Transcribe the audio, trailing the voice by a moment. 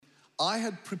I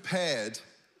had prepared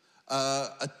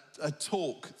a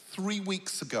talk 3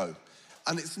 weeks ago,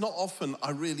 and it's not often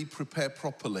I really prepare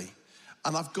properly.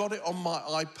 And I've got it on my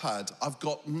iPad. I've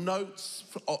got notes,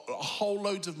 a whole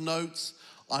load of notes.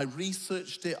 I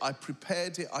researched it, I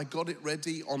prepared it, I got it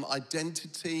ready on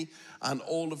identity and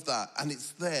all of that. And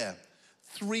it's there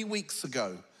 3 weeks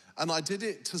ago. And I did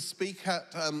it to speak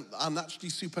at an Actually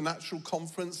Supernatural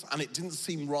conference, and it didn't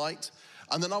seem right.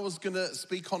 And then I was gonna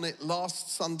speak on it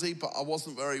last Sunday, but I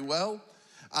wasn't very well.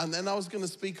 And then I was gonna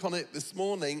speak on it this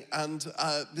morning. And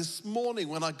this morning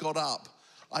when I got up,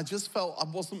 I just felt I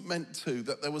wasn't meant to,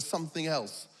 that there was something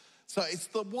else. So it's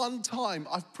the one time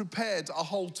I've prepared a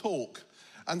whole talk.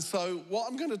 And so what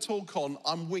I'm gonna talk on,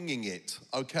 I'm winging it,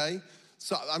 okay?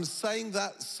 So I'm saying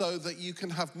that so that you can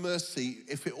have mercy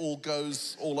if it all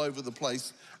goes all over the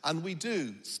place. And we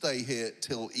do stay here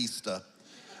till Easter.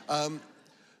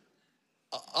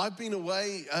 I've been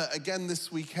away again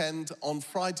this weekend. On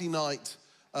Friday night,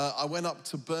 I went up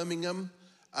to Birmingham,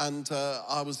 and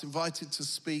I was invited to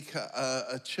speak at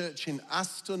a church in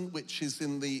Aston, which is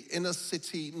in the inner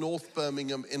city, North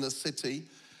Birmingham inner city.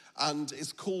 And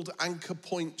it's called Anchor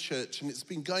Point Church, and it's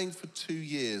been going for 2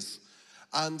 years.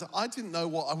 And I didn't know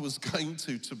what I was going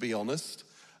to be honest.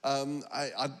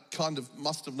 I kind of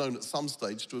must have known at some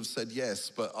stage to have said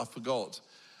yes, but I forgot.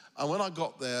 And when I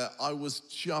got there, I was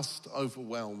just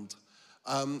overwhelmed.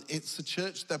 It's a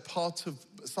church, they're part of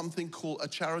something called, a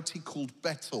charity called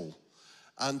Bethel.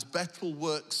 And Bethel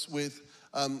works with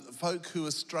folk who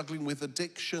are struggling with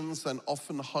addictions and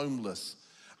often homeless.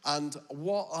 And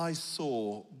what I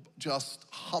saw just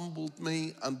humbled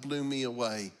me and blew me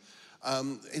away.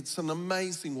 It's an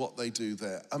amazing what they do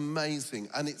there, amazing,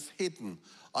 and it's hidden.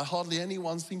 Hardly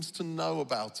anyone seems to know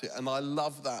about it, and I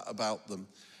love that about them.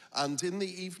 And in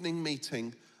the evening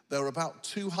meeting, there were about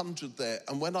 200 there,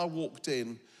 and when I walked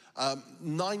in, over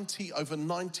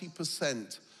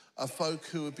 90% are folk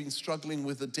who have been struggling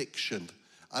with addiction,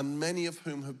 and many of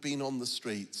whom have been on the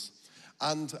streets.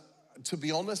 And to be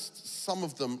honest, some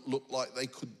of them look like they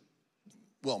could,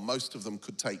 well, most of them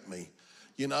could take me,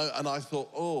 you know. And I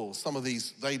thought, oh, some of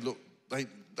these, they look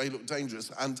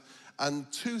dangerous. And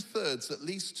 2/3, at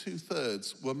least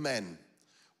 2/3 were men,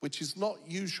 which is not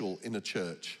usual in a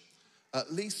church.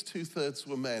 At least 2/3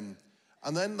 were men.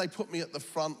 And then they put me at the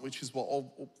front, which is what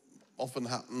often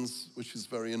happens, which is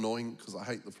very annoying because I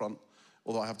hate the front,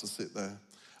 although I have to sit there.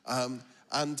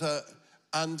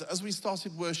 And as we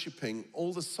started worshiping,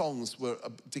 all the songs were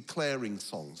declaring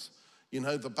songs. You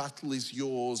know, the battle is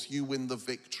yours, you win the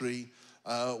victory.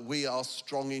 We are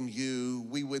strong in you,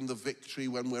 we win the victory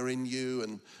when we're in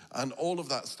you, and all of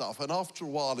that stuff. And after a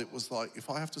while, it was like, if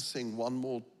I have to sing one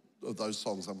more of those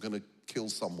songs, I'm gonna kill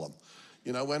someone.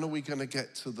 You know, when are we gonna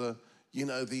get to the, you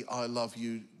know, the I love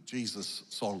you, Jesus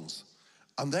songs?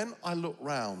 And then I looked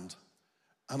round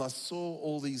and I saw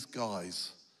all these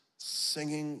guys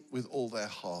singing with all their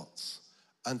hearts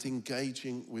and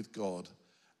engaging with God.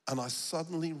 And I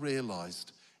suddenly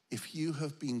realized, if you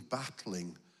have been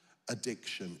battling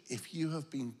addiction, if you have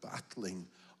been battling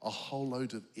a whole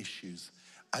load of issues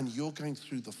and you're going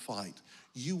through the fight,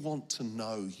 you want to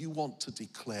know, you want to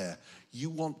declare, you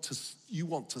want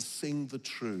to sing the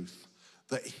truth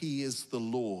that He is the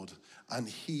Lord and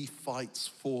He fights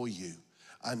for you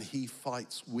and He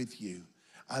fights with you.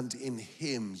 And in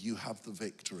Him you have the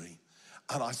victory.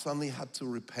 And I suddenly had to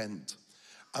repent.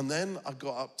 And then I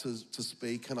got up to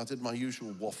speak, and I did my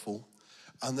usual waffle.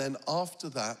 And then after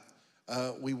that,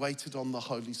 we waited on the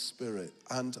Holy Spirit.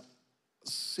 And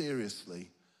seriously,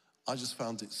 I just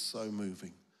found it so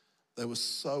moving. They were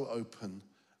so open,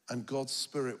 and God's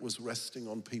Spirit was resting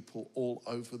on people all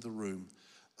over the room.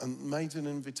 And made an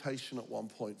invitation at one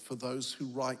point for those who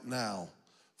right now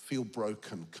feel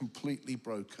broken, completely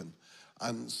broken,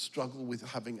 and struggle with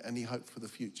having any hope for the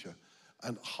future.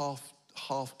 And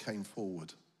half came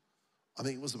forward. I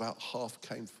think it was about half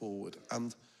came forward,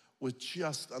 and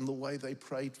and the way they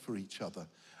prayed for each other.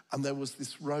 And there was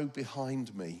this row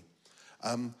behind me,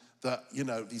 that, you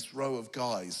know, this row of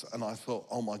guys, and I thought,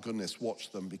 oh my goodness,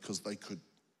 watch them, because they could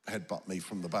headbutt me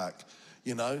from the back,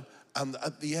 you know. And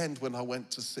at the end, when I went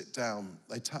to sit down,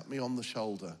 they tapped me on the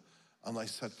shoulder and they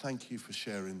said, thank you for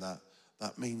sharing that.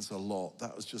 That means a lot.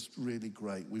 That was just really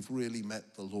great. We've really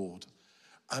met the Lord.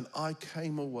 And I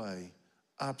came away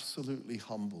absolutely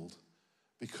humbled,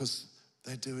 because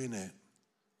they're doing it.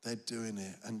 They're doing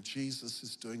it. And Jesus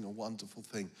is doing a wonderful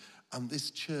thing. And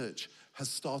this church has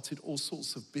started all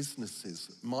sorts of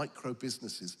businesses, micro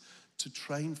businesses, to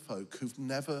train folk who've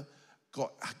never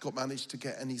managed to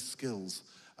get any skills,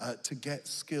 to get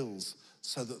skills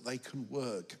so that they can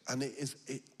work. And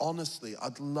honestly,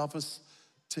 I'd love us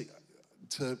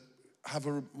to have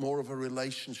more of a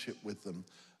relationship with them.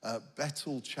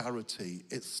 Bethel Charity,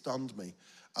 it stunned me.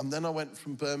 And then I went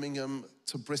from Birmingham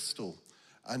to Bristol.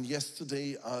 And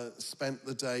yesterday I spent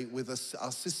the day with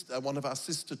one of our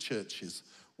sister churches,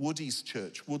 Woody's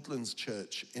Church, Woodlands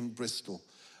Church in Bristol.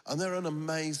 And they're an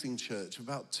amazing church,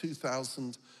 about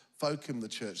 2,000 folk in the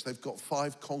church. They've got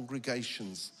 5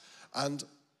 congregations. And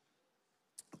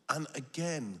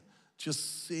again,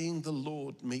 just seeing the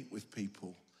Lord meet with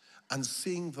people and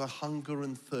seeing the hunger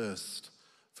and thirst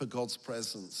for God's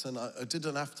presence. And I did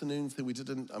an afternoon thing. We did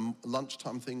a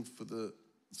lunchtime thing for the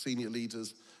senior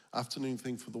leaders, afternoon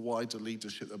thing for the wider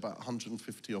leadership, about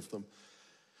 150 of them.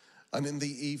 And in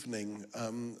the evening,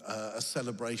 a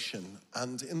celebration.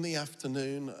 And in the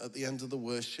afternoon, at the end of the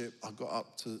worship, I got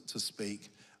up to speak.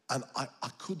 And I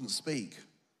couldn't speak.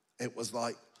 It was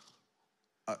like,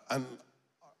 and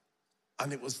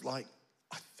it was like,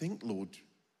 I think, Lord,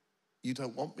 you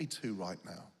don't want me to right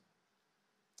now.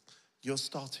 You're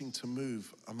starting to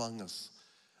move among us.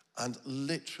 And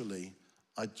literally,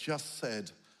 I just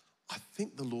said, I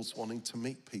think the Lord's wanting to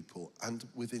meet people. And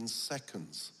within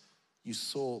seconds, you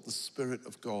saw the Spirit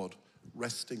of God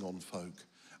resting on folk.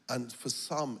 And for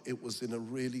some, it was in a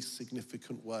really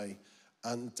significant way.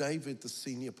 And David, the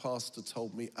senior pastor,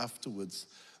 told me afterwards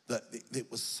that it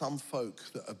was some folk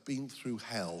that had been through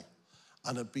hell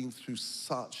and had been through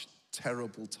such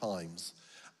terrible times.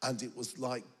 And it was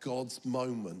like God's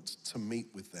moment to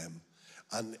meet with them.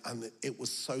 And it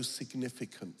was so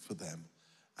significant for them.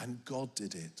 And God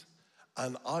did it.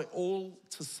 And all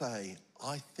to say,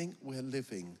 I think we're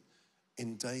living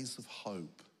in days of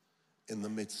hope in the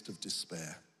midst of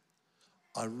despair.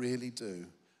 I really do.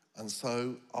 And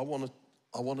so I want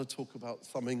to talk about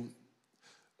something,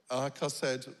 like I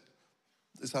said,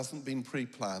 this hasn't been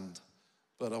pre-planned,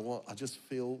 but I just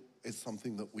feel it's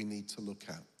something that we need to look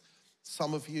at.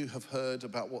 Some of you have heard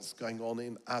about what's going on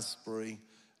in Asbury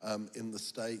in the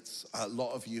States. A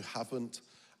lot of you haven't.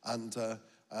 And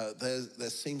there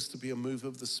seems to be a move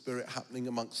of the Spirit happening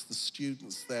amongst the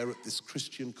students there at this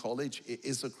Christian college. It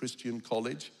is a Christian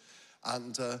college.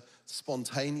 And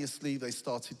spontaneously they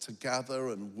started to gather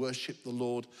and worship the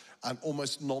Lord, and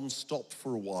almost non-stop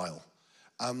for a while.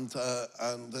 And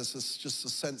there's just a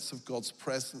sense of God's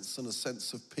presence and a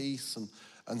sense of peace,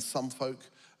 and some folk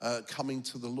coming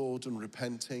to the Lord and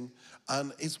repenting.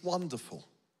 And it's wonderful.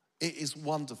 It is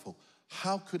wonderful.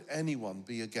 How could anyone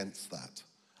be against that?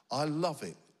 I love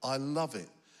it. I love it.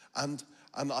 And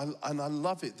I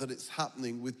love it that it's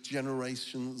happening with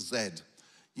Generation Z.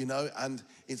 You know, and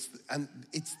it's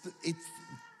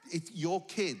your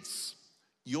kids,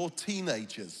 your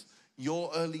teenagers,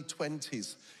 your early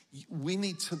 20s. We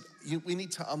need to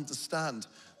understand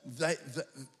that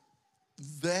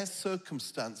their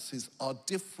circumstances are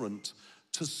different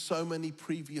to so many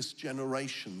previous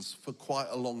generations for quite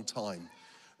a long time.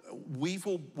 We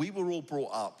were all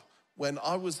brought up. When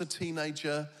I was a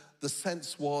teenager, the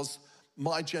sense was,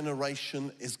 my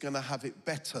generation is going to have it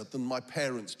better than my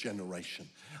parents' generation.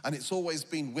 And it's always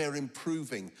been, we're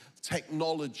improving.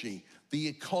 Technology, the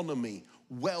economy,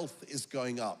 wealth is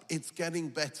going up. It's getting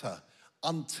better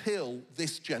until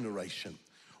this generation,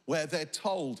 where they're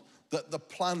told that the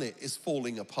planet is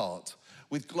falling apart.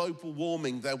 With global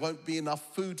warming, there won't be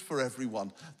enough food for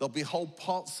everyone. There'll be whole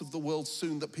parts of the world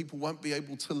soon that people won't be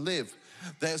able to live.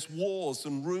 There's wars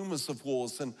and rumors of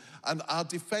wars. And our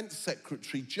defense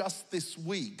secretary just this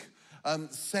week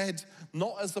said,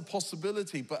 not as a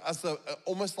possibility, but as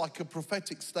almost like a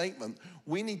prophetic statement,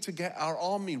 we need to get our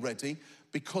army ready,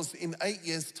 because in 8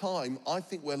 years' time, I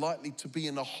think we're likely to be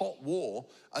in a hot war,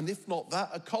 and if not that,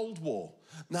 a cold war.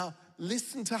 Now,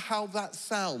 listen to how that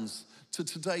sounds to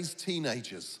today's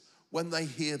teenagers when they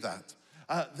hear that.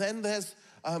 Then there's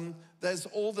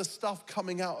all the stuff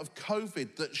coming out of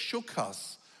COVID that shook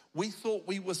us. We thought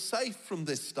we were safe from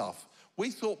this stuff.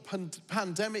 We thought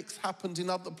pandemics happened in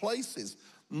other places,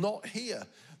 not here.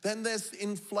 Then there's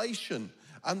inflation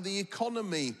and the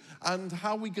economy and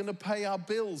how we're going to pay our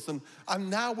bills. And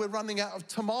now we're running out of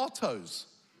tomatoes.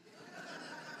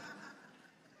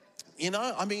 You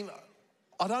know, I mean,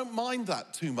 I don't mind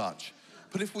that too much.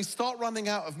 But if we start running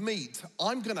out of meat,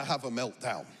 I'm going to have a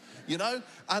meltdown, you know?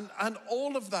 And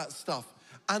all of that stuff.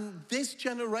 And this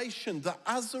generation, that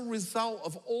as a result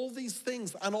of all these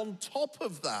things, and on top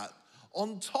of that,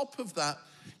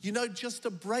 you know, just a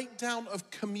breakdown of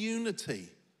community.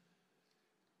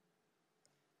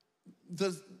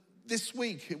 This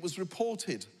week, it was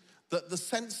reported that the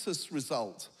census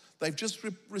result, they've just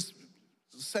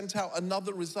sent out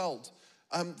another result.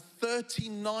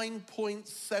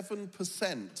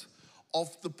 39.7%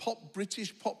 of the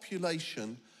British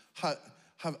population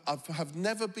have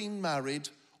never been married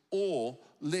or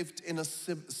lived in a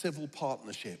civil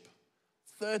partnership.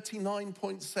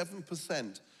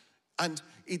 39.7%. And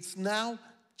it's now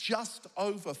just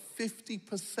over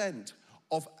 50%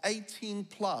 of 18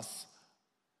 plus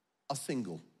are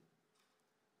single.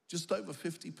 Just over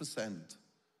 50%.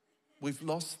 We've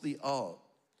lost the art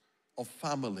of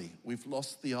family. We've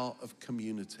lost the art of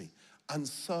community. And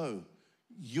so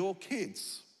your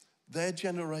kids, their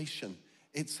generation,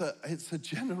 it's a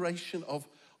generation of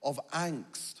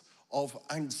angst, of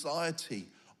anxiety,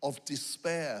 of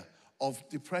despair, of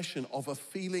depression, of a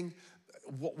feeling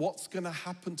what's going to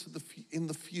happen to in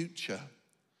the future.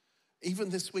 Even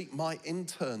this week, my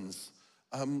interns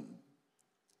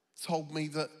told me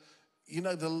that,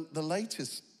 the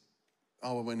latest,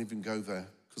 I won't even go there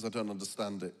because I don't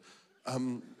understand it.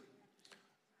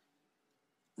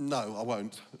 No, I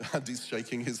won't. Andy's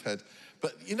shaking his head.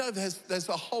 But there's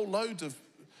a whole load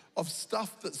of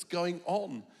stuff that's going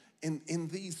on in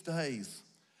these days.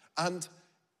 And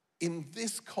in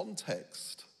this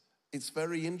context, it's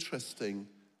very interesting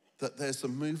that there's a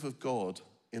move of God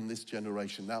in this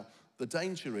generation. Now, the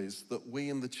danger is that we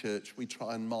in the church, we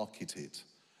try and market it.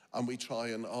 And we try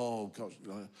and, oh gosh,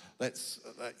 let's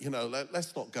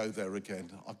not go there again.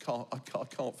 I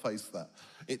can't face that.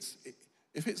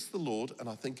 If it's the Lord, and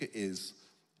I think it is,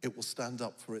 it will stand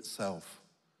up for itself.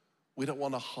 We don't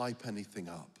want to hype anything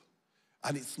up.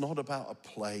 And it's not about a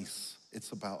place,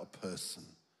 it's about a person.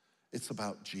 It's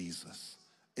about Jesus.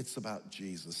 It's about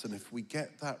Jesus. And if we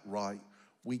get that right,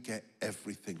 we get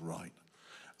everything right.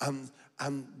 And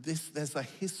there's a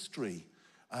history,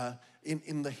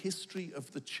 in the history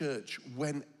of the church,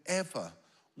 whenever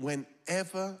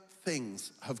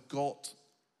things have got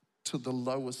to the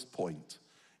lowest point,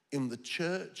 in the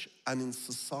church and in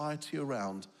society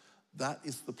around, that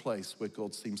is the place where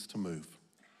God seems to move.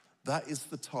 That is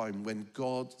the time when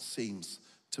God seems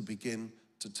to begin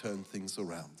to turn things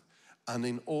around. And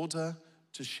in order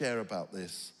to share about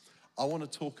this, I want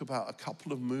to talk about a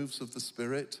couple of moves of the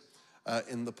Spirit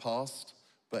in the past,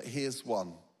 but here's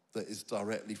one that is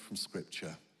directly from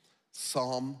Scripture.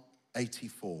 Psalm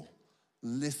 84.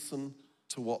 Listen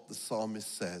to what the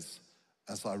psalmist says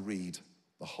as I read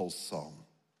the whole psalm.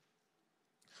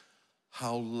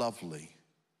 How lovely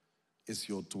is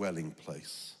your dwelling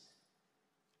place,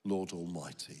 Lord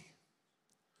Almighty.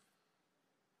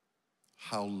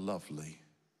 How lovely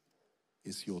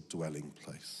is your dwelling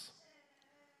place.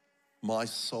 My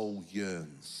soul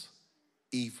yearns,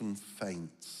 even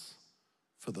faints,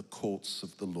 for the courts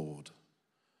of the Lord.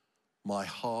 My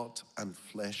heart and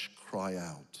flesh cry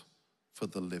out for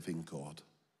the living God.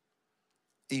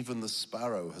 Even the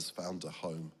sparrow has found a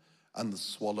home, and the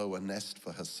swallow a nest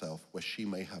for herself where she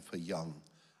may have her young,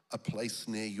 a place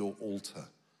near your altar,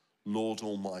 Lord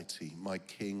Almighty, my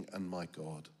King and my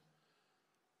God.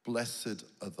 Blessed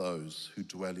are those who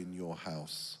dwell in your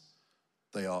house.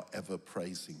 They are ever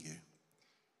praising you.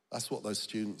 That's what those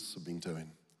students have been doing.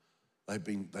 They've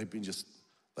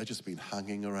just been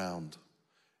hanging around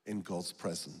in God's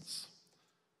presence.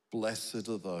 Blessed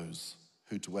are those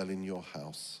who dwell in your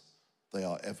house. They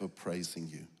are ever praising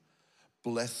you.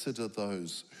 Blessed are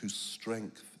those whose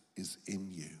strength is in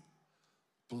you.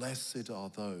 Blessed are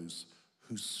those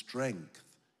whose strength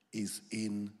is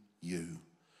in you,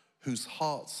 whose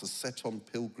hearts are set on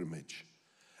pilgrimage.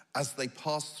 As they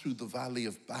pass through the valley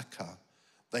of Baca,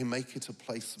 they make it a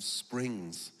place of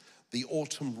springs. The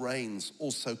autumn rains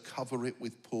also cover it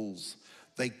with pools.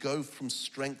 They go from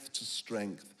strength to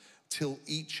strength till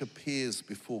each appears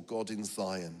before God in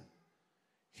Zion.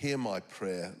 Hear my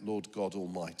prayer, Lord God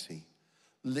Almighty.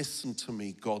 Listen to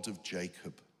me, God of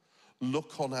Jacob.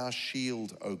 Look on our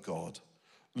shield, O God.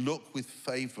 Look with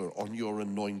favor on your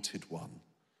anointed one.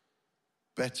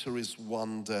 Better is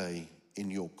one day in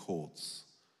your courts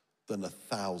than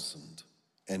 1,000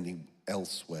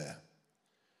 elsewhere.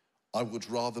 I would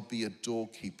rather be a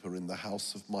doorkeeper in the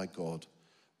house of my God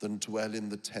than dwell in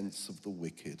the tents of the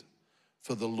wicked.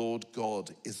 For the Lord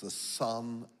God is a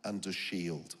sun and a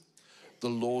shield. The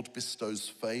Lord bestows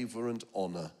favor and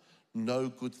honor. No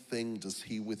good thing does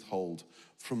he withhold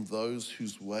from those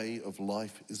whose way of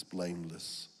life is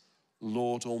blameless.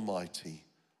 Lord Almighty,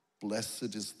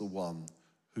 blessed is the one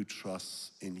who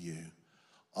trusts in you.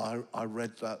 I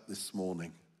read that this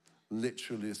morning,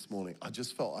 literally this morning. I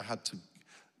just felt I had to,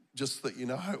 just that you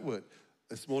know how it worked.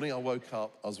 This morning I woke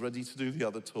up, I was ready to do the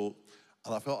other talk,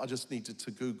 and I felt I just needed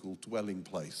to Google dwelling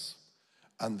place.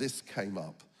 And this came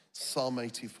up, Psalm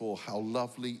 84, how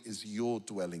lovely is your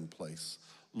dwelling place,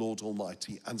 Lord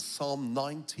Almighty. And Psalm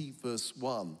 90 verse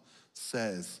 1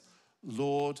 says,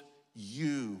 Lord,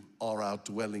 you are our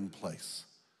dwelling place.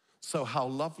 So how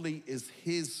lovely is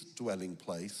his dwelling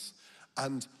place,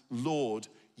 And Lord,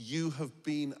 you have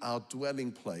been our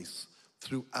dwelling place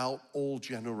throughout all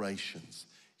generations.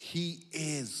 He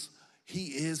is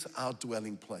our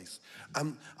dwelling place.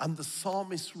 And the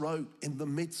psalmist wrote, in the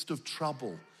midst of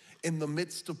trouble, in the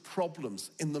midst of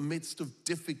problems, in the midst of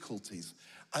difficulties.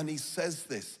 And he says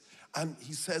this, and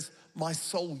he says, my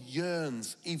soul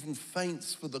yearns, even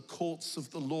faints for the courts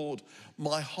of the Lord.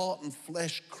 My heart and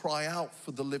flesh cry out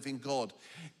for the living God.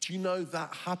 Do you know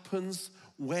that happens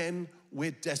when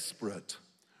we're desperate,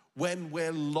 when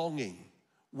we're longing,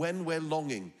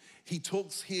 He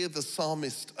talks here, the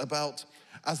psalmist, about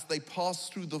as they pass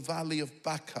through the valley of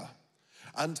Baca.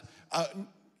 And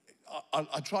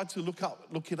I tried to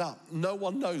look it up. No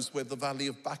one knows where the valley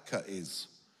of Baca is.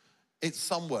 It's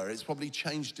somewhere. It's probably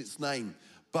changed its name.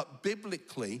 But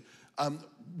biblically,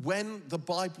 when the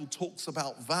Bible talks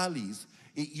about valleys,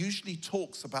 it usually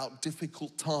talks about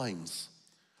difficult times.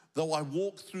 Though I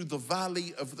walk through the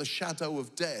valley of the shadow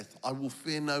of death, I will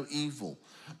fear no evil.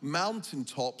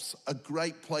 Mountaintops are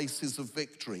great places of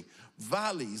victory.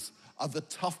 Valleys are the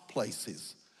tough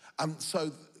places. And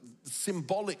so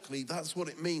symbolically, that's what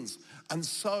it means. And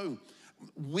so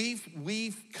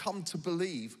we've come to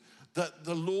believe that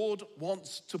the Lord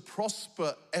wants to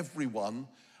prosper everyone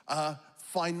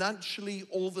financially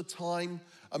all the time,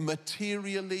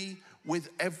 materially, with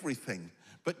everything.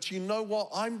 But you know what?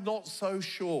 I'm not so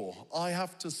sure. I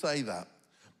have to say that.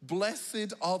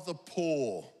 Blessed are the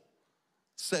poor,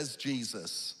 says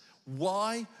Jesus.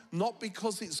 Why? Not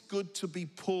because it's good to be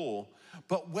poor,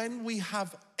 but when we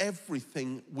have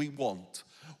everything we want,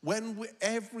 when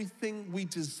everything we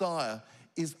desire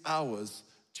is ours,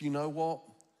 do you know what?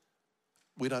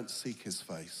 We don't seek his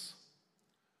face.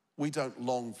 We don't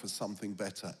long for something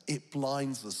better. It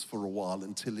blinds us for a while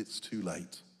until it's too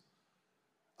late.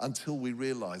 Until we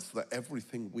realize that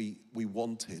everything we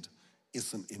wanted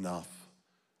isn't enough.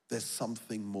 There's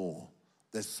something more.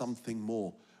 There's something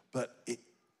more. But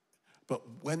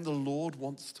when the Lord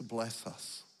wants to bless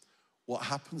us, what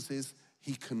happens is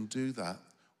he can do that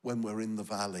when we're in the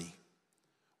valley.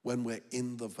 When we're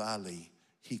in the valley,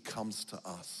 he comes to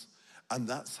us. And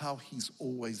that's how he's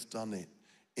always done it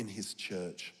in his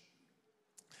church.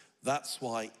 That's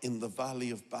why in the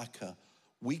valley of Baca,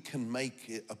 we can make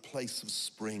it a place of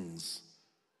springs.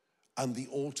 And the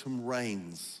autumn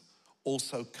rains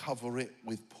also cover it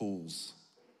with pools.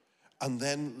 And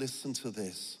then listen to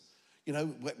this. You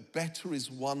know, better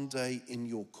is one day in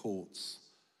your courts,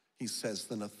 he says,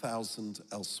 than 1,000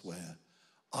 elsewhere.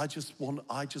 I just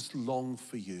long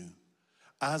for you.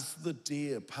 As the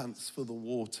deer pants for the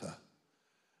water,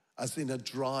 as in a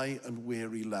dry and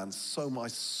weary land, so my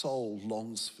soul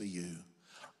longs for you.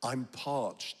 I'm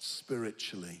parched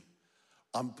spiritually.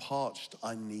 I'm parched,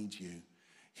 I need you.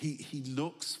 He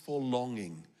looks for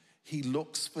longing. He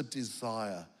looks for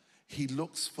desire. He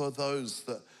looks for those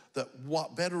that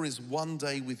what better is one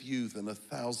day with you than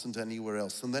 1,000 anywhere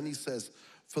else. And then he says,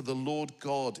 for the Lord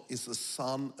God is a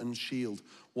sun and shield.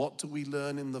 What do we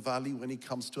learn in the valley when he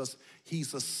comes to us?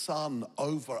 He's a sun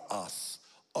over us,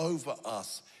 over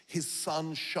us. His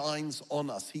sun shines on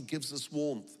us. He gives us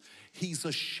warmth. He's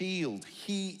a shield.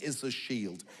 He is a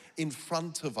shield in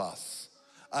front of us,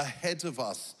 ahead of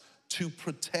us, to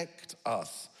protect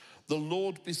us. The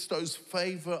Lord bestows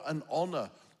favor and honor.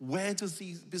 Where does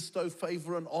he bestow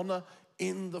favor and honor?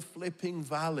 In the flipping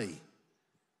valley.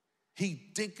 He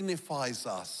dignifies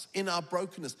us in our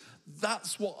brokenness.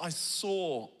 That's what I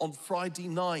saw on Friday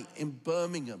night in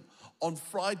Birmingham. On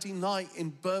Friday night in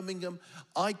Birmingham,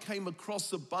 I came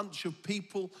across a bunch of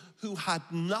people who had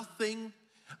nothing,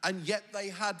 and yet they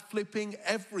had flipping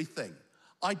everything.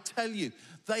 I tell you,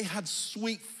 they had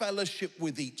sweet fellowship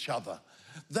with each other.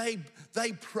 They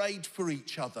prayed for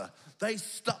each other. They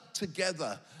stuck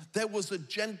together. There was a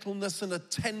gentleness and a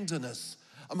tenderness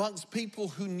amongst people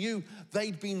who knew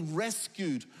they'd been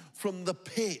rescued from the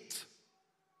pit,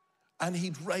 and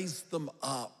he'd raised them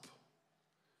up.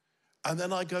 And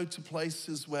then I go to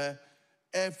places where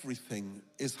everything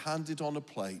is handed on a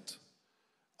plate,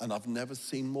 and I've never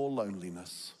seen more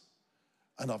loneliness,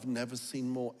 and I've never seen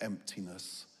more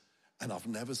emptiness, and I've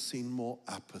never seen more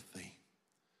apathy,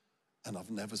 and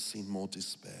I've never seen more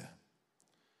despair.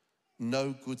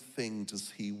 No good thing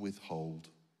does he withhold.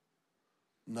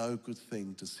 No good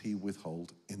thing does he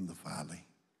withhold in the valley.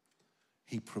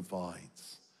 He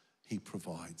provides. He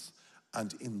provides.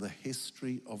 And in the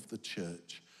history of the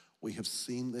church, we have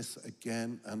seen this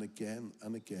again and again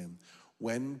and again.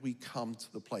 When we come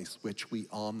to the place which we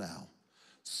are now,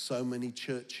 so many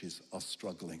churches are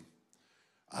struggling.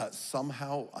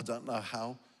 Somehow, I don't know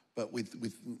how, but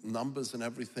with numbers and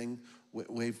everything,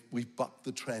 we've bucked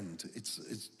the trend.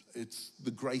 It's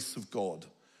the grace of God.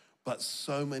 But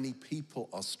so many people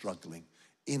are struggling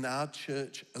in our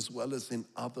church as well as in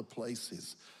other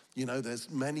places. You know, there's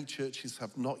many churches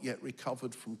have not yet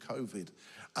recovered from COVID,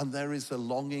 and there is a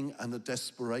longing and a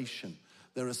desperation.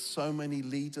 There are so many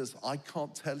leaders. I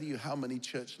can't tell you how many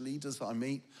church leaders I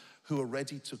meet who are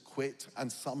ready to quit,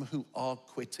 and some who are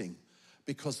quitting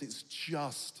because it's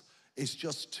just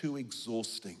too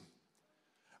exhausting.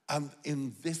 And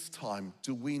in this time,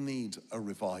 do we need a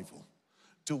revival?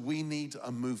 Do we need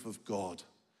a move of God?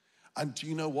 And do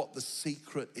you know what the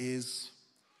secret is?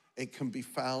 It can be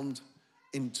found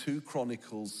in 2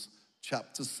 Chronicles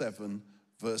chapter 7,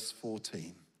 verse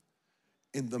 14.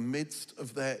 In the midst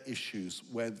of their issues,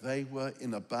 where they were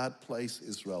in a bad place,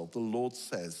 Israel, the Lord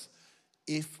says,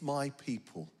 if my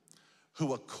people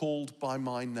who are called by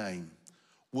my name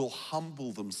will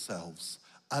humble themselves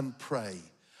and pray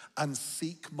and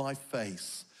seek my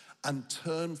face and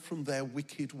turn from their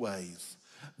wicked ways,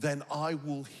 then I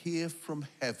will hear from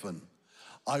heaven,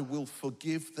 I will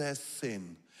forgive their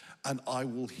sin, and I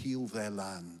will heal their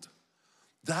land.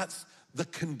 That's the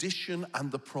condition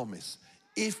and the promise.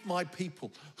 If my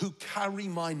people who carry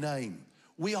my name,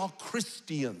 we are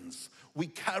Christians, we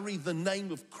carry the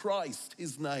name of Christ,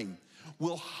 his name,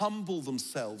 will humble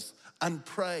themselves and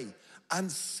pray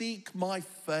and seek my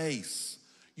face.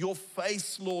 Your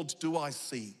face, Lord, do I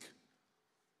seek.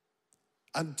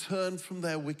 And turn from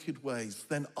their wicked ways,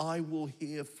 then I will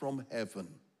hear from heaven.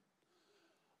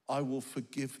 I will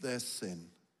forgive their sin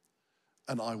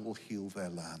and I will heal their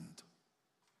land.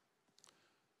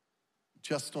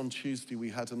 Just on Tuesday, we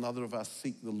had another of our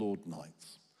Seek the Lord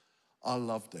nights. I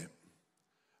loved it.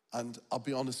 And I'll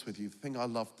be honest with you, the thing I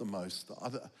loved the most,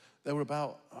 there were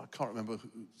about, I can't remember,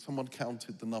 someone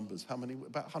counted the numbers. How many?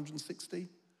 About 160?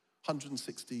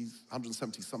 160,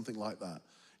 170, something like that.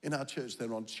 In our church,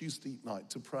 they're on Tuesday night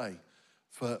to pray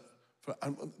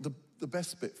and the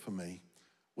best bit for me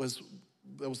was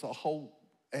there was a whole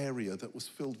area that was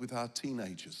filled with our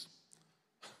teenagers.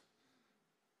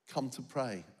 Come to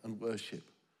pray and worship.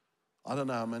 I don't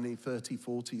know how many, 30,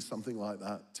 40, something like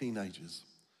that, teenagers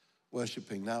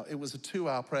worshiping. Now, it was a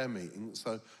 2-hour prayer meeting,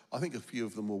 so I think a few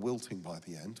of them were wilting by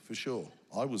the end, for sure.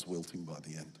 I was wilting by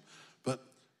the end.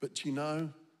 But you know,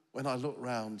 when I look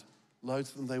around,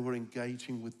 loads of them, they were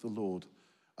engaging with the Lord.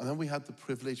 And then we had the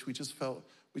privilege, we just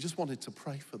wanted to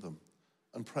pray for them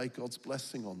and pray God's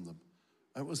blessing on them.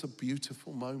 And it was a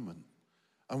beautiful moment.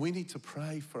 And we need to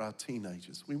pray for our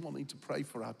teenagers. We need to pray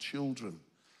for our children.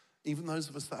 Even those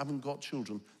of us that haven't got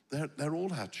children, they're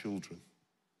all our children.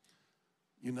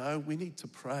 You know, we need to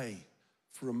pray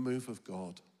for a move of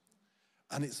God.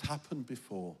 And it's happened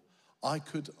before.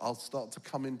 I'll start to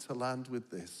come into land with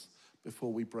this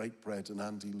before we break bread and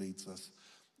Andy leads us.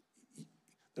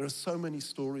 There are so many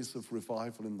stories of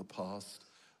revival in the past.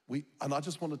 And I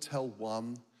just want to tell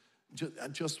one,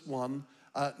 just one,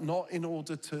 not in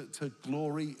order to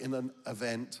glory in an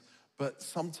event, but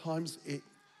sometimes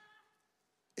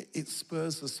it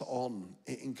spurs us on,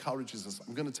 it encourages us.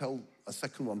 I'm going to tell a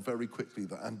second one very quickly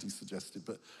that Andy suggested.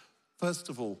 But first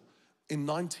of all, in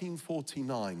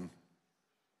 1949,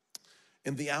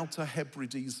 in the Outer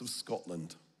Hebrides of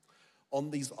Scotland, on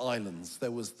these islands,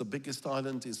 there was the biggest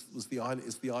island is the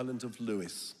island of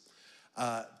Lewis.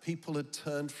 People had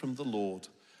turned from the Lord,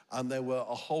 and there were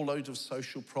a whole load of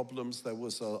social problems. There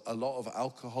was a lot of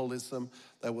alcoholism.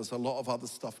 There was a lot of other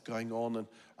stuff going on,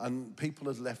 and people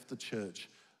had left the church.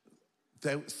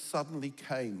 There suddenly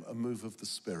came a move of the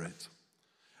Spirit,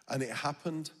 and it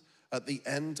happened at the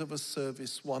end of a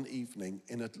service one evening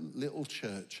in a little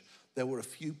church. There were a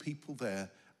few people there,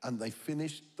 and they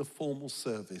finished the formal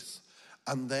service.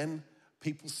 And then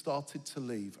people started to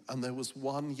leave, and there was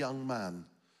one young man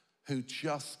who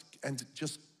just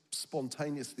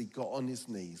spontaneously got on his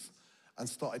knees and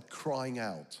started crying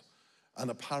out. And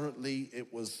apparently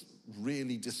it was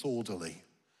really disorderly.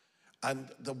 And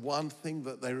the one thing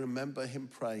that they remember him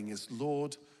praying is,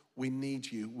 Lord, we need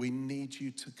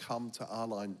you to come to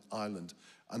our island.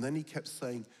 And then he kept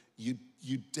saying,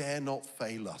 you dare not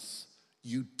fail us.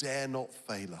 You dare not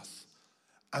fail us.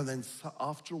 And then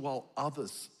after a while,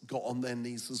 others got on their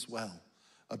knees as well.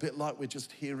 A bit like we're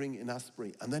just hearing in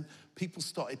Asbury. And then people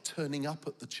started turning up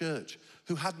at the church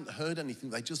who hadn't heard anything.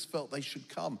 They just felt they should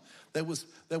come. There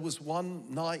was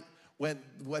one night when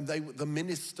the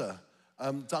minister,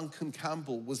 Duncan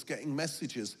Campbell, was getting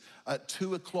messages at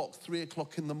 2 o'clock, 3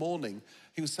 o'clock in the morning.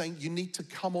 He was saying, you need to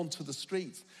come onto the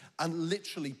streets. And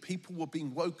literally people were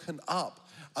being woken up,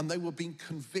 and they were being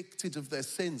convicted of their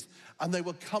sins. And they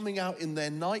were coming out in their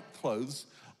night clothes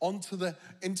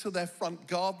into their front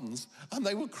gardens, and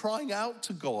they were crying out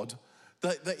to God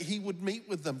that he would meet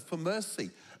with them for mercy.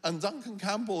 And Duncan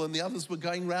Campbell and the others were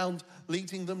going around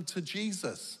leading them to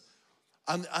Jesus.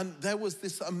 And there was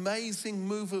this amazing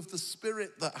move of the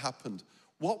Spirit that happened.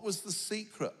 What was the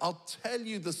secret? I'll tell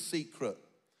you the secret.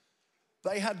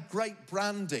 They had great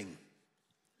branding.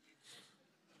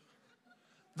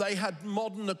 They had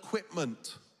modern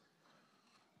equipment.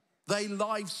 They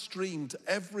live streamed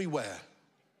everywhere.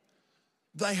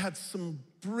 They had some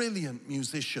brilliant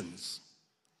musicians.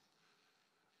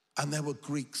 And there were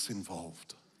Greeks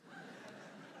involved.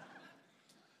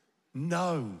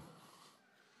 No.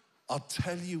 I'll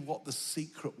tell you what the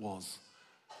secret was.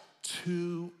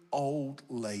 2 old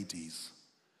ladies,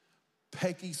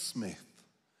 Peggy Smith,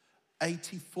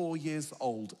 84 years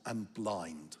old and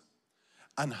blind,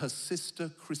 and her sister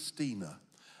Christina,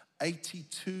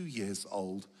 82 years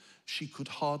old. She could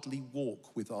hardly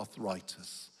walk with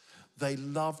arthritis. They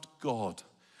loved God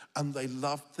and they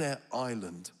loved their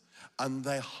island, and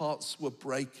their hearts were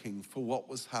breaking for what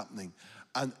was happening.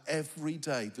 And every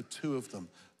day, the 2 of them,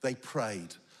 they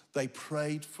prayed. They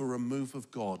prayed for a move of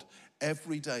God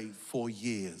every day for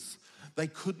years. They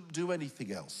couldn't do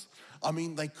anything else. I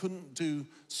mean, they couldn't do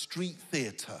street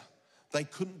theater. They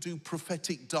couldn't do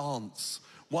prophetic dance.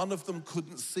 One of them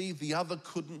couldn't see, the other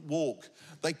couldn't walk.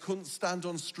 They couldn't stand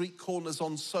on street corners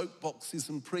on soapboxes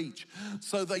and preach.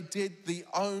 So they did the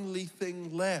only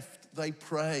thing left. They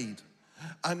prayed.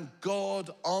 And God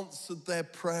answered their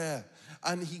prayer.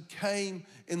 And he came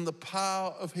in the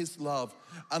power of his love.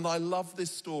 And I love this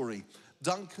story.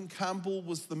 Duncan Campbell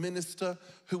was the minister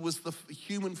who was the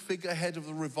human figurehead of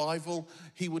the revival.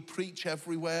 He would preach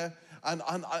everywhere.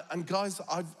 And guys,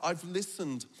 I've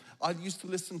listened. I used to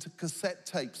listen to cassette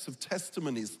tapes of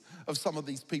testimonies of some of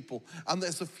these people. And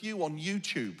there's a few on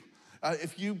YouTube.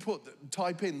 If you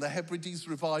type in the Hebrides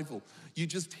revival, you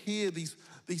just hear these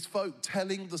folk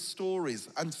telling the stories.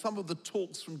 And some of the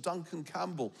talks from Duncan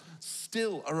Campbell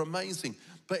still are amazing.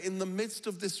 But in the midst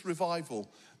of this revival,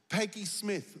 Peggy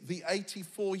Smith, the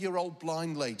 84-year-old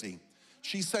blind lady,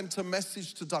 she sent a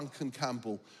message to Duncan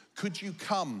Campbell. Could you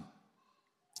come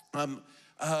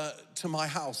to my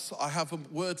house? I have a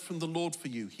word from the Lord for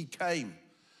you. He came.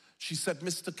 She said,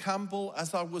 Mr. Campbell,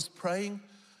 as I was praying,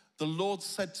 the Lord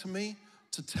said to me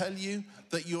to tell you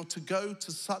that you're to go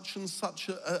to such and such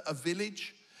a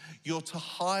village. You're to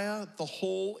hire the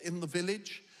hall in the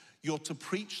village. You're to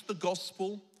preach the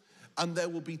gospel. And there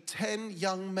will be 10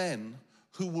 young men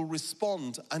who will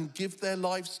respond and give their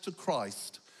lives to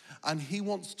Christ. And he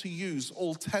wants to use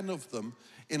all 10 of them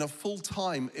in a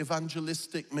full-time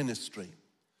evangelistic ministry.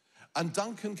 And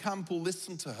Duncan Campbell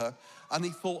listened to her and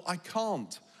he thought, I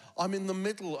can't. I'm in the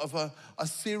middle of a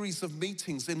series of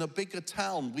meetings in a bigger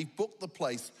town. We've booked the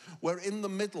place. We're in the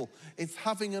middle. It's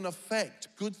having an effect.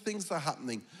 Good things are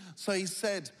happening. So he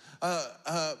said,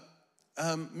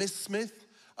 Miss Smith,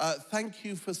 thank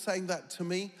you for saying that to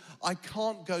me. I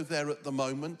can't go there at the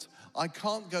moment. I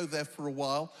can't go there for a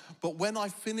while. But when I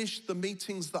finish the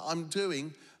meetings that I'm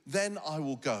doing, then I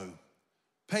will go.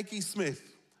 Peggy Smith,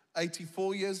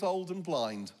 84 years old and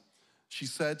blind. She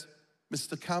said,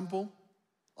 Mr. Campbell,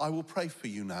 I will pray for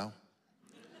you now.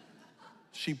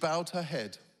 She bowed her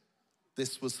head.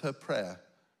 This was her prayer,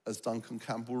 as Duncan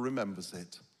Campbell remembers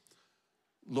it.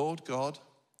 Lord God,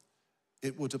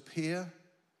 it would appear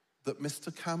that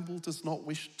Mr. Campbell does not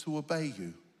wish to obey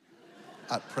you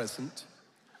at present.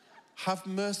 Have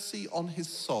mercy on his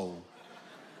soul.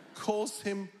 Cause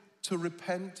him to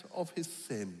repent of his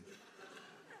sin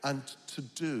and to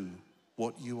do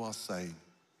what you are saying.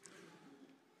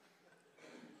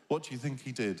 What do you think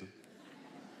he did?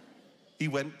 He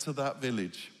went to that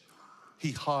village.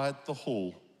 He hired the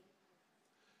hall.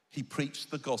 He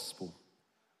preached the gospel.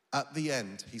 At the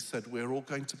end, he said, we're all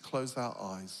going to close our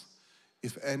eyes.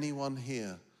 If anyone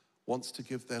here wants to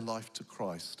give their life to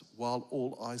Christ, while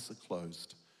all eyes are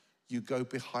closed, you go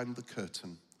behind the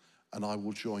curtain and I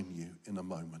will join you in a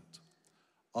moment.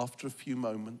 After a few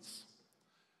moments,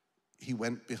 he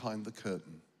went behind the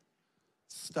curtain.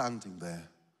 Standing there,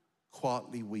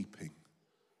 quietly weeping,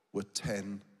 were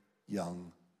 10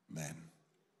 young men.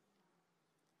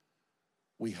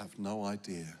 We have no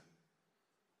idea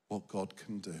what God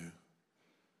can do,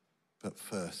 but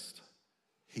first,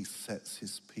 he sets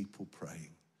his people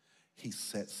praying. He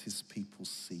sets his people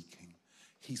seeking.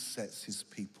 He sets his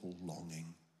people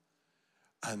longing.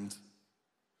 And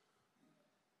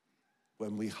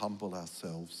when we humble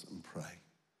ourselves and pray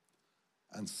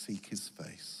and seek his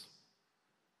face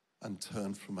and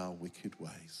turn from our wicked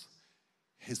ways,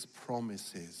 his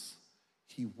promise is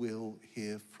he will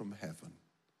hear from heaven.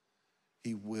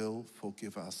 He will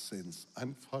forgive our sins.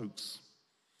 And folks,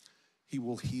 he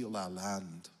will heal our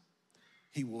land.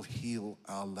 He will heal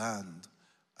our land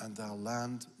and our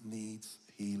land needs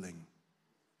healing.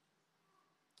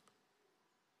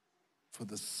 For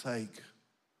the sake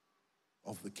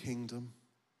of the kingdom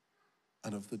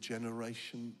and of the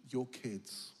generation, your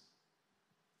kids,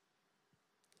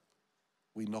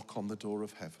 we knock on the door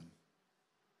of heaven.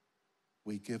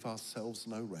 We give ourselves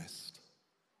no rest,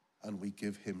 and we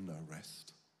give him no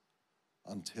rest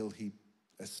until he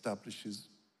establishes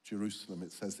Jerusalem.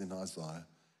 It says in Isaiah,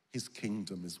 his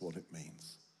kingdom is what it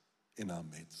means in our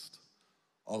midst.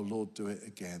 Oh Lord, do it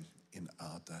again in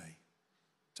our day.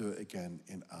 Do it again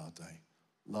in our day.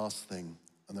 Last thing,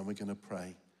 and then we're going to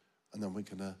pray, and then we're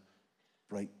going to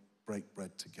break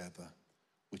bread together,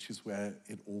 which is where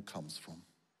it all comes from,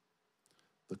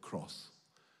 the cross.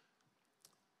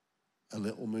 A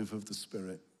little move of the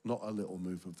Spirit, not a little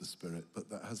move of the Spirit, but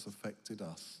that has affected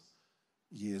us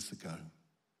years ago.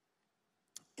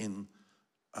 In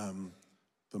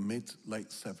the mid-late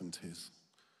 70s,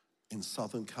 in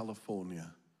Southern California,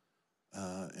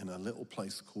 in a little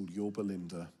place called Yorba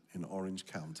Linda in Orange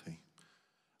County,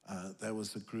 there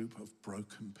was a group of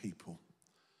broken people.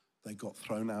 They got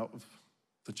thrown out of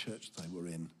the church they were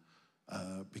in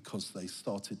because they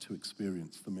started to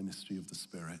experience the ministry of the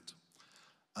Spirit.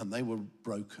 And they were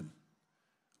broken.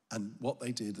 And what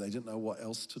they did, they didn't know what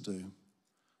else to do.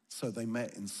 So they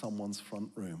met in someone's front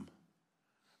room.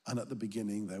 And at the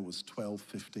beginning, there was 12,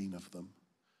 15 of them.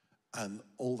 And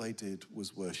all they did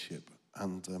was worship.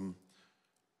 And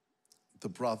the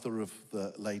brother of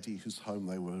the lady whose home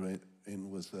they were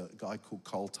in was a guy called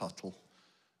Carl Tuttle.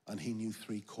 And he knew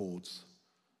 3 chords.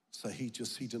 So he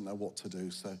didn't know what to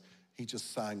do. So he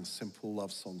just sang simple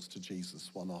love songs to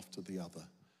Jesus, one after the other.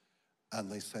 And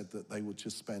they said that they would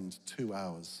just spend 2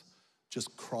 hours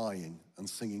just crying and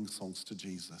singing songs to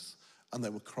Jesus. And they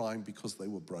were crying because they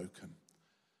were broken.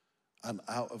 And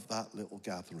out of that little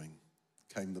gathering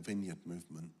came the Vineyard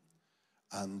movement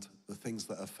and the things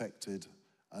that affected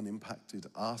and impacted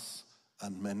us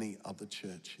and many other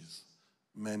churches.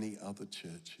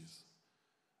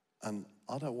 And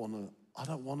I don't want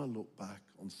to look back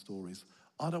on stories.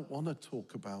 I don't want to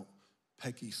talk about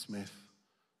Peggy Smith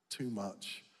too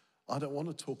much. I don't want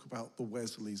to talk about the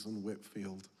Wesleys and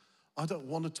Whitfield. I don't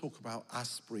want to talk about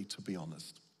Asbury, to be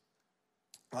honest.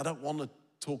 I don't want to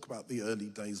talk about the early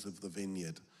days of the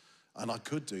Vineyard. And I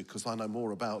could do, because I know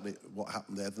more about it, what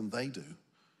happened there than they do.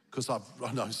 Because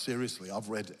seriously, I've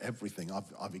read everything.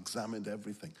 I've examined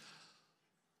everything.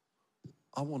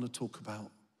 I want to talk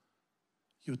about,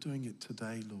 you're doing it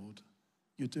today, Lord.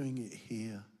 You're doing it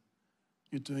here.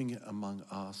 You're doing it among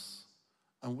us.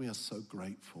 And we are so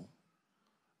grateful.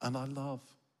 And I love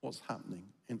what's happening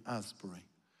in Asbury,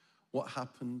 what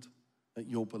happened at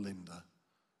Yorba Linda,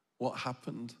 what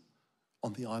happened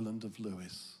on the island of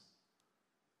Lewis.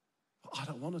 But I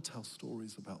don't want to tell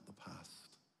stories about the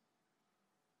past.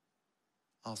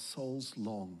 Our souls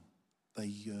long, they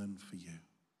yearn for you.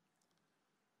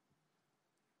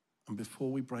 And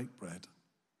before we break bread,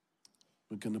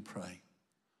 we're going to pray.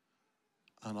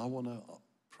 And I want to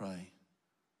pray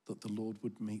that the Lord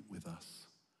would meet with us.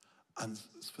 And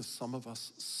for some of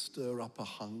us, stir up a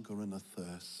hunger and a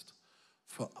thirst.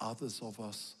 For others of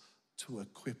us, to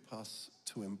equip us,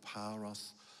 to empower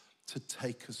us, to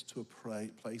take us to a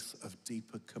place of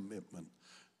deeper commitment,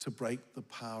 to break the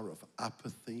power of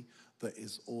apathy that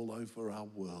is all over our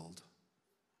world,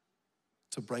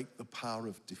 to break the power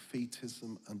of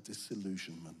defeatism and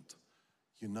disillusionment.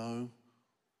 You know,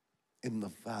 in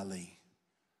the valley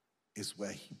is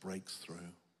where he breaks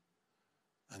through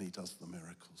and he does the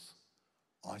miracles.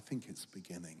 I think it's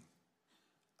beginning,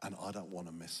 and I don't want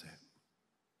to miss it.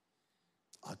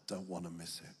 I don't want to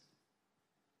miss it.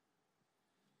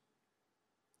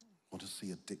 I want to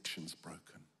see addictions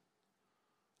broken.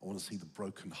 I want to see the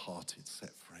brokenhearted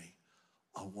set free.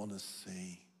 I want to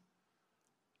see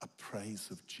a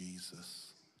praise of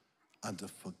Jesus and a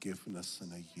forgiveness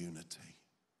and a unity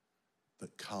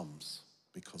that comes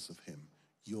because of him.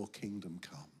 Your kingdom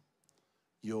come.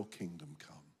 Your kingdom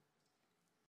come.